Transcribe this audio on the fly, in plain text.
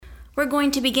We're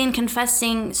going to begin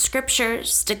confessing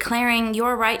scriptures declaring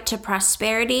your right to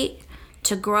prosperity,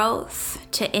 to growth,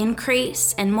 to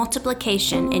increase, and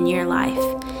multiplication in your life.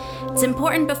 It's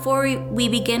important before we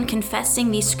begin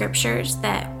confessing these scriptures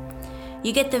that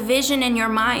you get the vision in your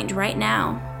mind right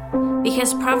now,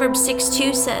 because Proverbs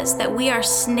 6:2 says that we are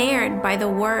snared by the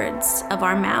words of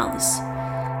our mouths.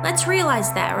 Let's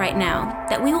realize that right now,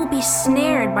 that we will be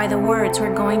snared by the words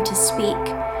we're going to speak.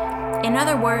 In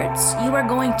other words, you are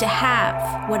going to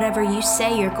have whatever you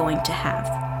say you're going to have.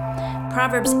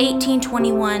 Proverbs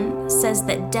 18:21 says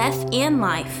that death and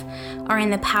life are in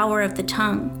the power of the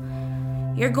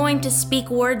tongue. You're going to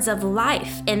speak words of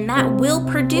life, and that will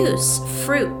produce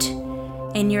fruit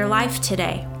in your life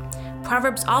today.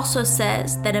 Proverbs also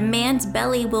says that a man's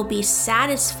belly will be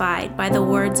satisfied by the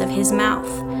words of his mouth.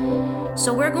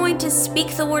 So we're going to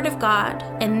speak the word of God,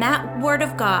 and that word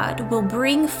of God will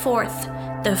bring forth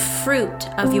the fruit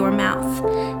of your mouth.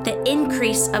 The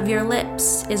increase of your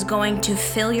lips is going to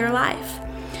fill your life.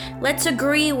 Let's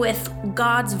agree with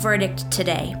God's verdict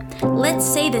today. Let's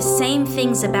say the same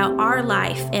things about our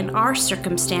life and our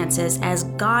circumstances as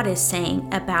God is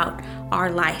saying about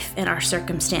our life and our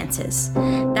circumstances.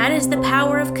 That is the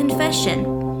power of confession.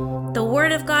 The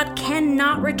word of God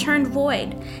cannot return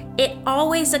void. It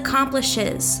always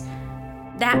accomplishes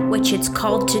that which it's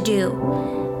called to do,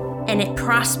 and it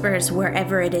prospers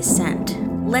wherever it is sent.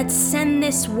 Let's send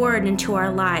this word into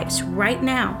our lives right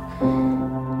now.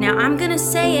 Now I'm going to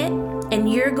say it,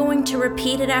 and you're going to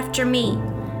repeat it after me,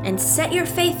 and set your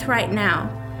faith right now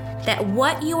that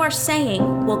what you are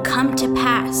saying will come to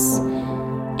pass,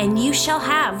 and you shall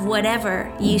have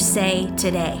whatever you say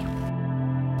today.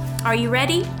 Are you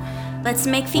ready? Let's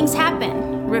make things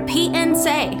happen. Repeat and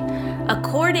say,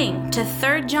 according to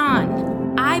 3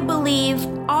 John, I believe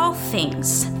all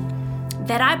things,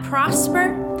 that I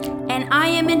prosper and I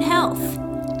am in health,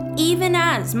 even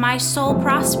as my soul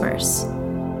prospers.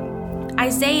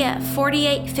 Isaiah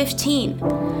 48:15,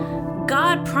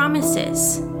 God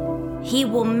promises He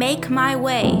will make my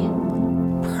way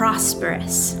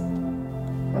prosperous.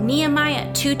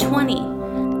 Nehemiah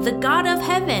 2:20, the God of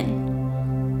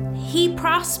heaven, He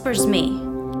prospers me,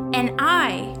 and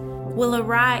I will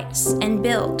arise and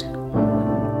build.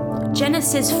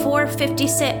 Genesis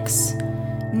 4:56,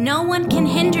 no one can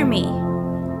hinder me,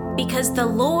 because the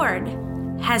Lord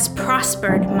has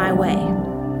prospered my way.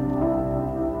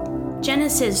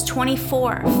 Genesis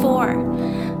 24:4,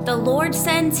 the Lord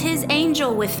sends His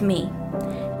angel with me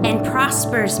and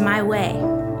prospers my way.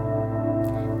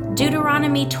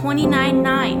 Deuteronomy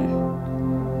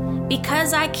 29:9,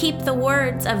 because I keep the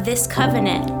words of this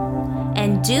covenant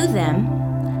and do them,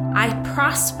 I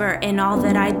prosper in all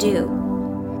that I do.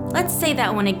 Let's say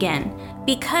that one again.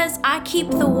 Because I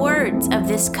keep the words of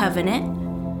this covenant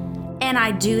and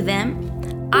I do them,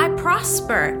 I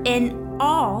prosper in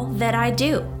all that I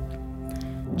do.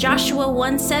 Joshua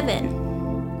 1:7,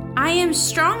 I am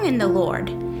strong in the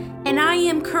Lord, and I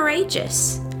am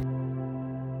courageous.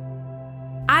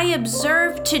 I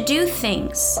observe to do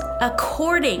things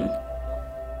according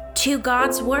to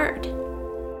God's word,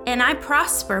 and I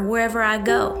prosper wherever I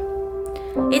go.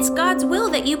 It's God's will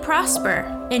that you prosper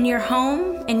in your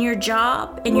home, in your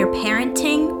job, in your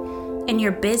parenting, in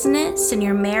your business, in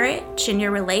your marriage, in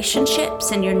your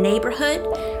relationships, in your neighborhood.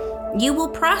 You will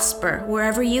prosper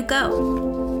wherever you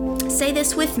go. Say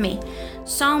this with me.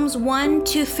 Psalms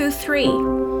 1:2-3.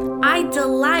 I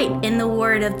delight in the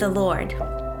word of the Lord,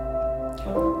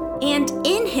 and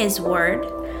in His word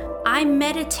I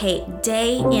meditate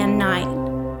day and night.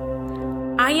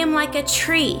 I am like a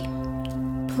tree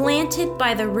planted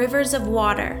by the rivers of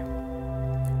water.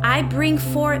 I bring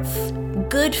forth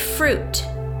good fruit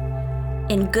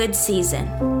in good season.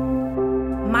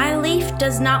 My leaf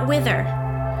does not wither,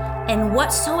 and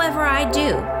whatsoever I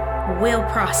do will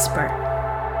prosper.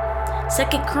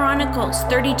 2 Chronicles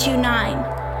 32:9.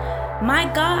 My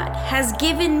God has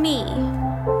given me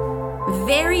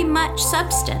very much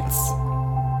substance.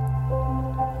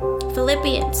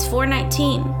 Philippians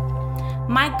 4:19.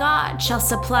 My God shall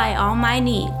supply all my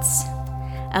needs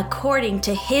according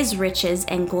to His riches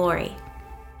and glory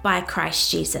by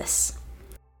Christ Jesus.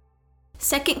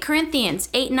 2 Corinthians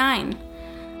 8:9.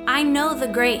 I know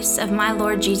the grace of my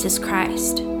Lord Jesus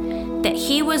Christ, that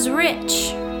He was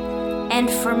rich, and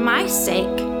for my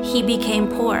sake He became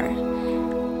poor,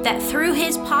 that through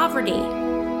His poverty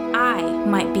I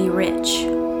might be rich.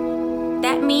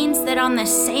 That means that on the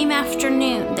same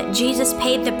afternoon that Jesus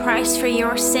paid the price for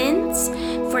your sins,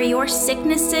 for your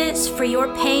sicknesses, for your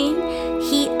pain,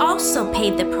 He also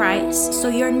paid the price so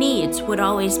your needs would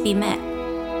always be met.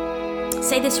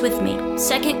 Say this with me.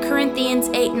 2 Corinthians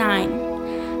 8:9.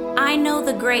 I know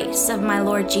the grace of my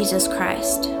Lord Jesus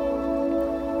Christ,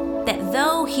 that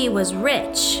though he was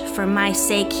rich, for my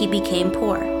sake he became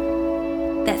poor,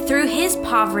 that through his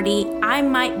poverty I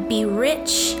might be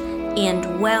rich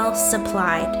and well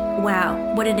supplied.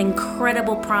 Wow, what an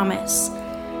incredible promise.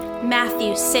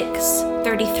 Matthew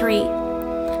 6:33.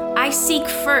 I seek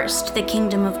first the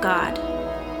kingdom of God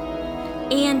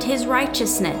and his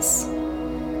righteousness,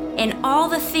 and all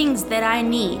the things that I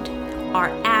need are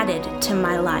added to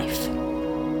my life.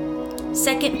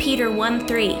 2 Peter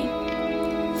 1:3.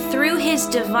 Through his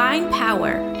divine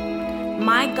power,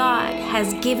 my God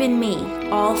has given me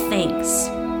all things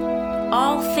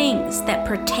that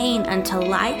pertain unto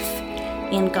life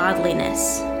and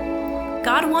godliness.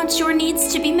 God wants your needs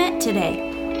to be met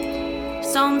today.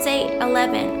 Psalms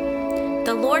 8:11.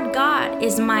 The Lord God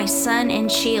is my sun and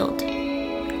shield.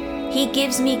 He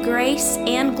gives me grace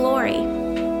and glory,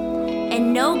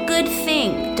 and no good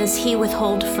thing does he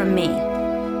withhold from me,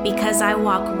 because I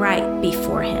walk right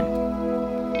before him.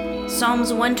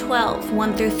 Psalms 112,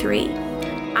 1-3.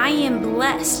 I am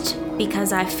blessed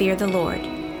because I fear the Lord,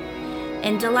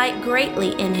 and delight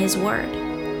greatly in his word.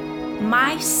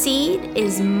 My seed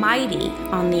is mighty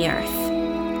on the earth.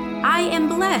 I am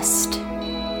blessed.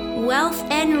 Wealth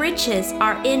and riches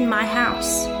are in my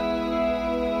house.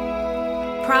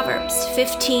 Proverbs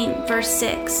 15, verse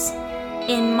 6.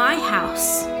 In my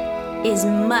house is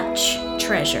much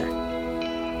treasure.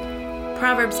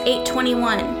 Proverbs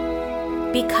 8:21.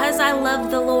 Because I love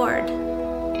the Lord,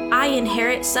 I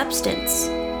inherit substance,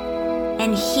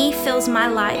 and he fills my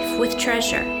life with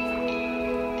treasure.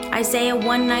 Isaiah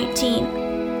 1:19.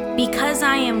 Because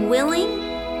I am willing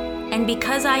and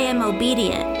because I am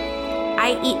obedient,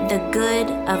 I eat the good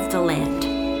of the land.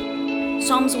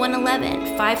 Psalms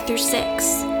 111,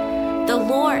 5-6. The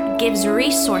Lord gives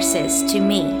resources to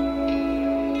me.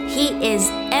 He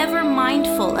is ever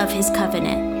mindful of his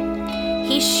covenant.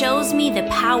 He shows me the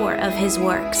power of his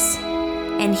works,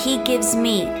 and he gives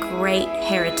me great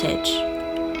heritage.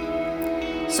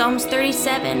 Psalms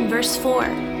 37, verse 4.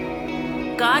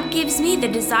 God gives me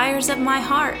the desires of my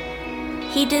heart.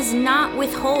 He does not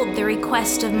withhold the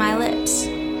request of my lips.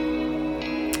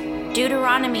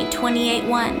 Deuteronomy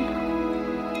 28:1.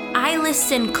 I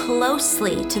listen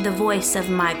closely to the voice of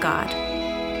my God.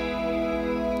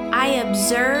 I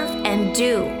observe and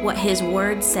do what his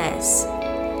word says,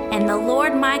 and the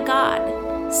Lord my God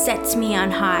sets me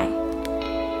on high,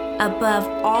 above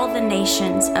all the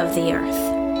nations of the earth.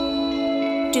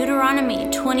 Deuteronomy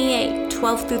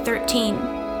 28:12-13.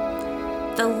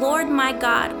 The Lord my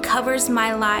God covers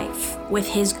my life with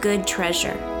his good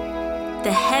treasure.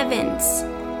 The heavens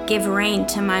give rain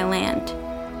to my land.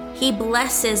 He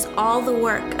blesses all the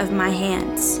work of my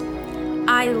hands.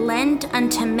 I lend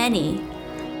unto many.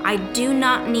 I do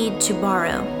not need to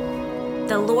borrow.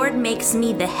 The Lord makes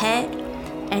me the head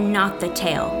and not the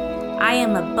tail. I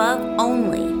am above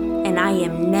only, and I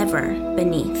am never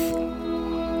beneath.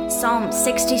 Psalm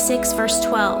 66, verse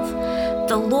 12.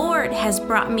 The Lord has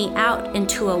brought me out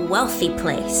into a wealthy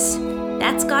place.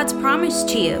 That's God's promise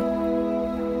to you,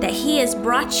 that he has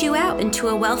brought you out into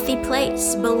a wealthy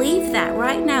place. Believe that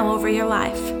right now over your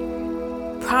life.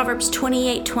 Proverbs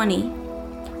 28:20.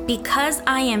 Because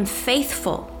I am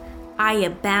faithful, I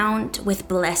abound with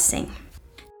blessing.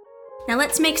 Now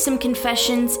let's make some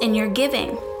confessions in your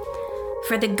giving.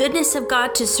 For the goodness of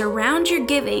God to surround your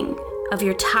giving of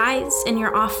your tithes and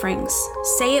your offerings.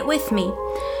 Say it with me.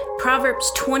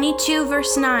 Proverbs 22,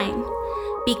 verse 9.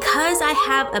 Because I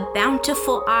have a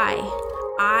bountiful eye,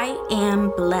 I am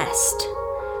blessed,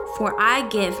 for I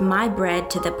give my bread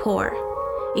to the poor.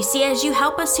 You see, as you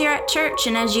help us here at church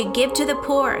and as you give to the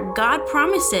poor, God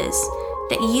promises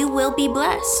that you will be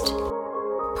blessed.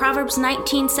 Proverbs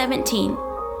 19:17.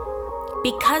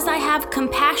 Because I have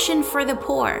compassion for the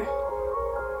poor,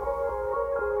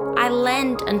 I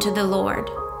lend unto the Lord,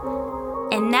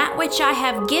 and that which I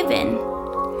have given,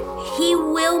 he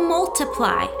will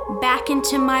multiply back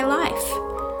into my life.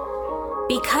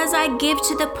 Because I give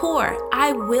to the poor,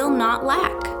 I will not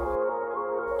lack.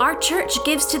 Our church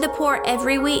gives to the poor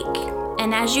every week,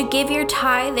 and as you give your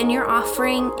tithe and your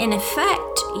offering, in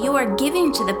effect, you are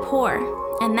giving to the poor,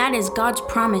 and that is God's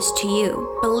promise to you.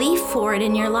 Believe for it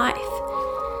in your life.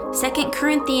 2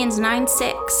 Corinthians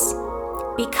 9:6.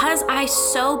 Because I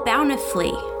sow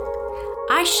bountifully,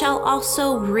 I shall also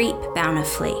reap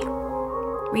bountifully.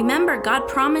 Remember, God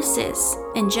promises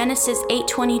in Genesis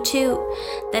 8:22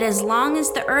 that as long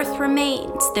as the earth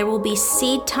remains, there will be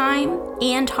seed time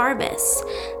and harvest.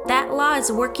 That law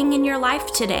is working in your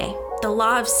life today, the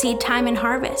law of seed time and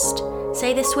harvest.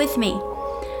 Say this with me.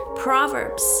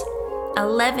 Proverbs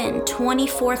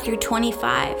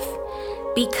 11:24-25.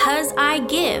 Because I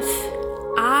give,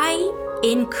 I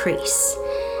increase.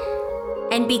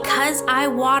 And because I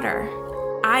water,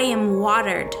 I am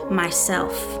watered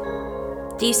myself.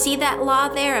 Do you see that law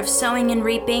there of sowing and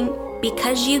reaping?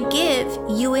 Because you give,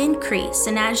 you increase.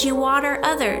 And as you water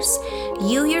others,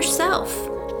 you yourself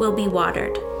will be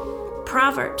watered.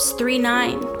 Proverbs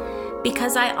 3:9.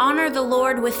 Because I honor the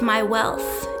Lord with my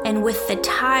wealth and with the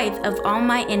tithe of all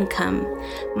my income,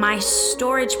 my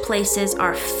storage places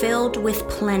are filled with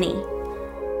plenty,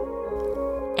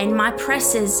 and my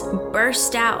presses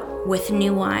burst out with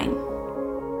new wine.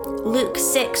 Luke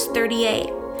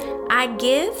 6:38. I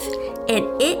give,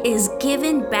 and it is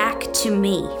given back to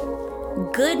me.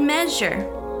 Good measure,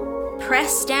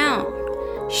 pressed down,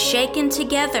 shaken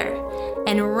together,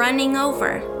 and running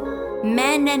over.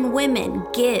 Men and women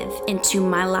give into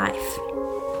my life.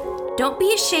 Don't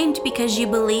be ashamed because you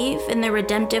believe in the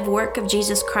redemptive work of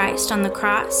Jesus Christ on the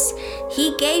cross.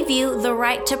 He gave you the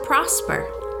right to prosper.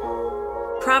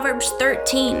 Proverbs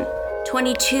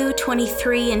 13:22,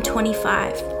 23, and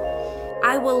 25.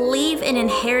 I will leave an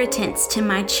inheritance to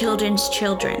my children's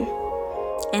children,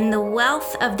 and the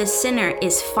wealth of the sinner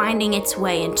is finding its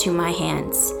way into my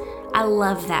hands. I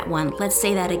love that one. Let's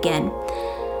say that again.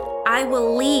 I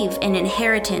will leave an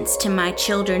inheritance to my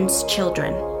children's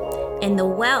children, and the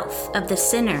wealth of the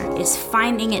sinner is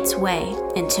finding its way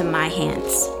into my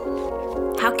hands.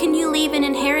 How can you leave an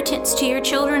inheritance to your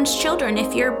children's children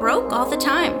if you're broke all the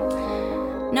time?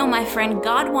 No, my friend,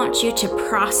 God wants you to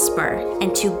prosper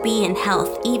and to be in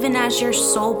health, even as your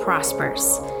soul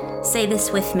prospers. Say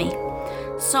this with me.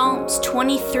 Psalms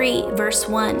 23, verse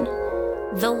 1.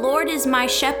 The Lord is my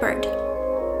shepherd.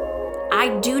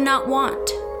 I do not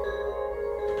want.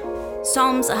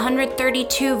 Psalms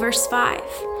 132, verse 5.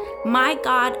 My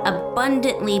God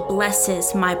abundantly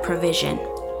blesses my provision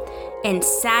and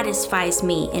satisfies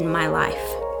me in my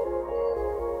life.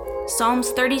 Psalms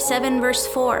 37, verse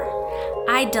 4.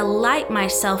 I delight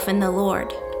myself in the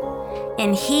Lord,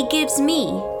 and He gives me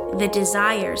the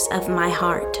desires of my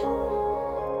heart.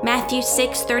 Matthew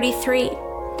 6:33.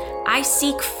 I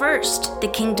seek first the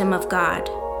kingdom of God,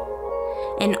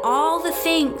 and all the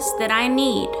things that I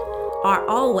need are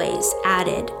always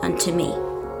added unto me.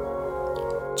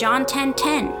 John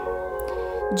 10:10.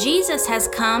 Jesus has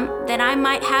come that I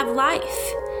might have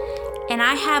life, and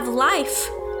I have life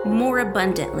more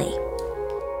abundantly.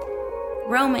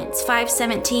 Romans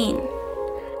 5:17.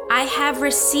 I have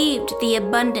received the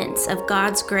abundance of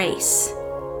God's grace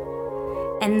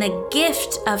and the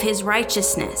gift of His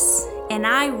righteousness, and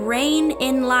I reign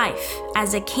in life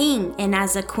as a king and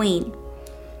as a queen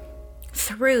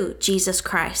through Jesus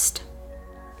Christ.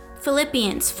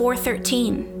 Philippians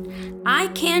 4:13. I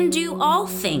can do all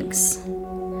things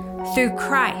through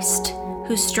Christ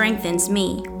who strengthens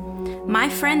me. My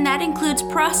friend, that includes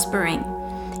prospering.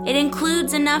 It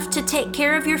includes enough to take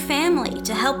care of your family,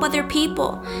 to help other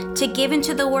people, to give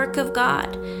into the work of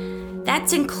God.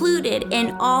 That's included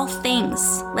in all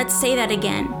things. Let's say that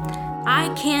again.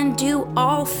 I can do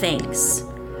all things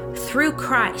through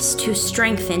Christ who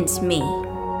strengthens me.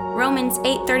 Romans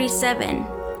 8:37.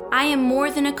 I am more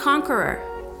than a conqueror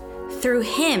through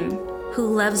Him who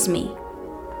loves me.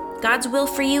 God's will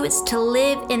for you is to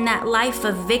live in that life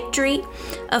of victory,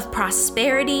 of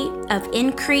prosperity, of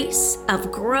increase,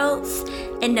 of growth,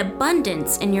 and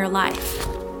abundance in your life.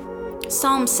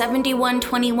 Psalm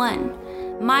 71:21.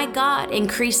 My God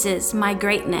increases my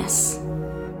greatness.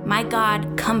 My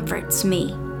God comforts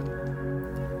me.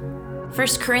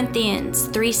 1 Corinthians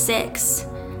 3:6.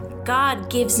 God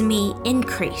gives me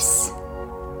increase.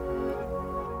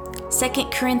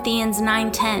 2 Corinthians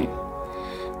 9:10.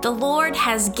 The Lord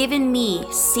has given me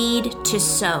seed to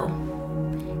sow.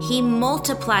 He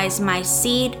multiplies my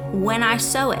seed when I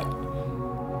sow it.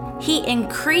 He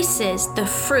increases the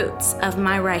fruits of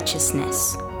my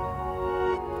righteousness.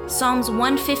 Psalms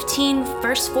 115,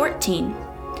 verse 14.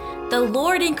 The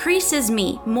Lord increases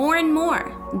me more and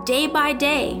more, day by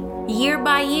day, year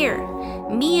by year.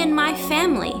 Me and my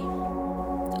family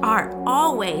are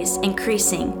always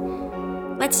increasing.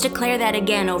 Let's declare that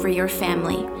again over your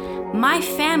family. My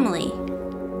family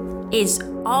is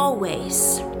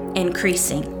always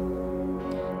increasing.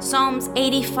 Psalms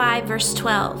 85, verse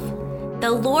 12.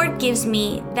 The Lord gives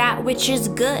me that which is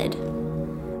good.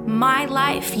 My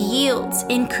life yields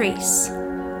increase.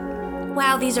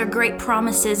 Wow, these are great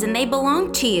promises, and they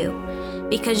belong to you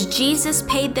because Jesus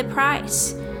paid the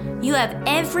price. You have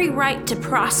every right to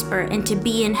prosper and to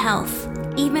be in health,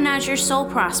 even as your soul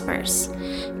prospers,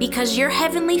 because your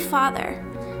Heavenly Father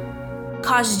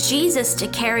caused Jesus to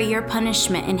carry your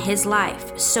punishment in His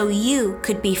life so you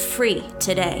could be free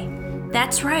today.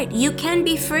 That's right, you can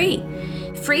be free.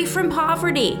 free from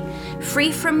poverty,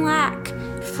 free from lack,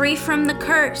 free from the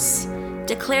curse.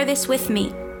 Declare this with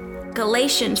me.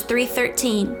 Galatians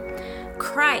 3:13.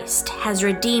 Christ has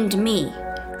redeemed me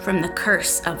from the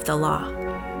curse of the law,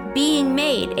 being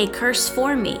made a curse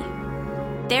for me.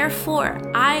 Therefore,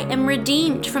 I am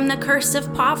redeemed from the curse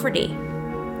of poverty,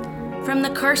 from the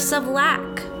curse of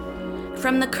lack,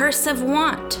 from the curse of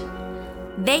want.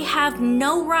 They have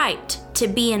no right to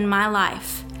be in my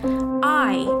life.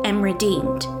 I am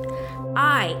redeemed.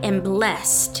 I am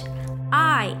blessed.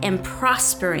 I am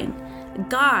prospering.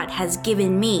 God has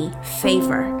given me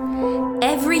favor.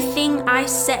 Everything I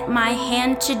set my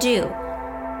hand to do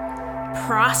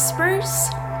prospers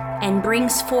and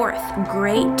brings forth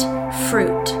great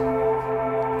fruit.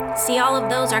 See, all of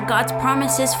those are God's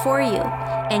promises for you,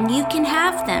 and you can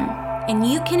have them, and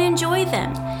you can enjoy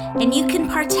them, and you can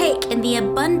partake in the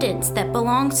abundance that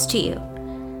belongs to you.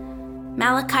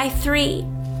 Malachi 3,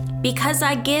 because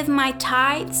I give my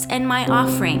tithes and my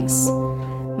offerings,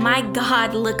 my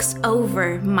God looks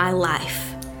over my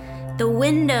life. The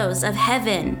windows of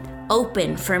heaven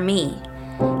open for me,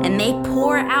 and they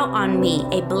pour out on me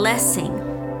a blessing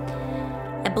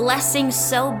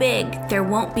so big there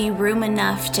won't be room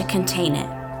enough to contain it.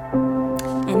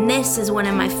 And this is one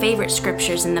of my favorite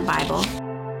scriptures in the Bible.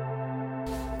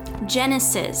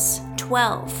 Genesis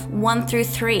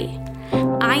 12:1-3.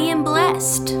 I am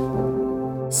blessed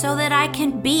so that I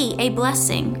can be a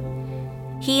blessing.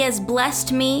 He has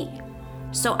blessed me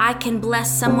so I can bless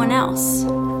someone else.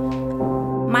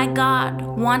 My God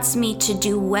wants me to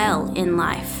do well in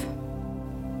life.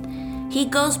 He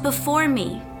goes before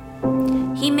me.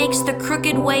 He makes the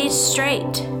crooked ways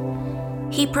straight.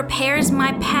 He prepares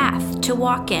my path to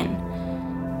walk in.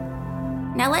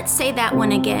 Now let's say that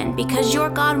one again, because your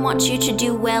God wants you to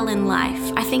do well in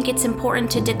life. I think it's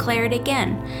important to declare it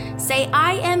again. Say,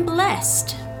 I am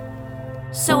blessed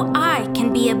so I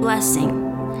can be a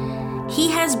blessing. He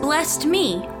has blessed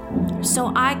me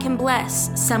so I can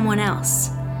bless someone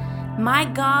else. My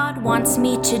God wants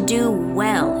me to do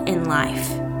well in life.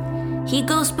 He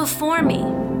goes before me.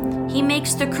 He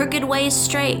makes the crooked ways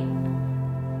straight.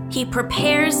 He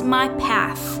prepares my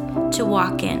path to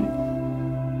walk in.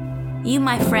 You,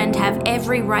 my friend, have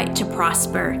every right to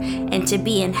prosper and to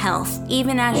be in health,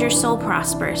 even as your soul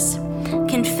prospers.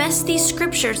 Confess these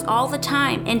scriptures all the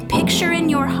time and picture in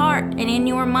your heart and in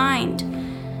your mind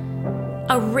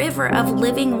a river of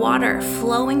living water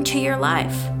flowing to your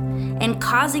life and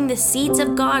causing the seeds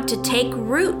of God to take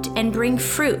root and bring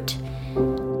fruit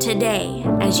today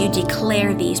as you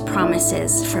declare these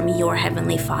promises from your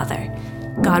Heavenly Father.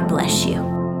 God bless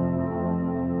you.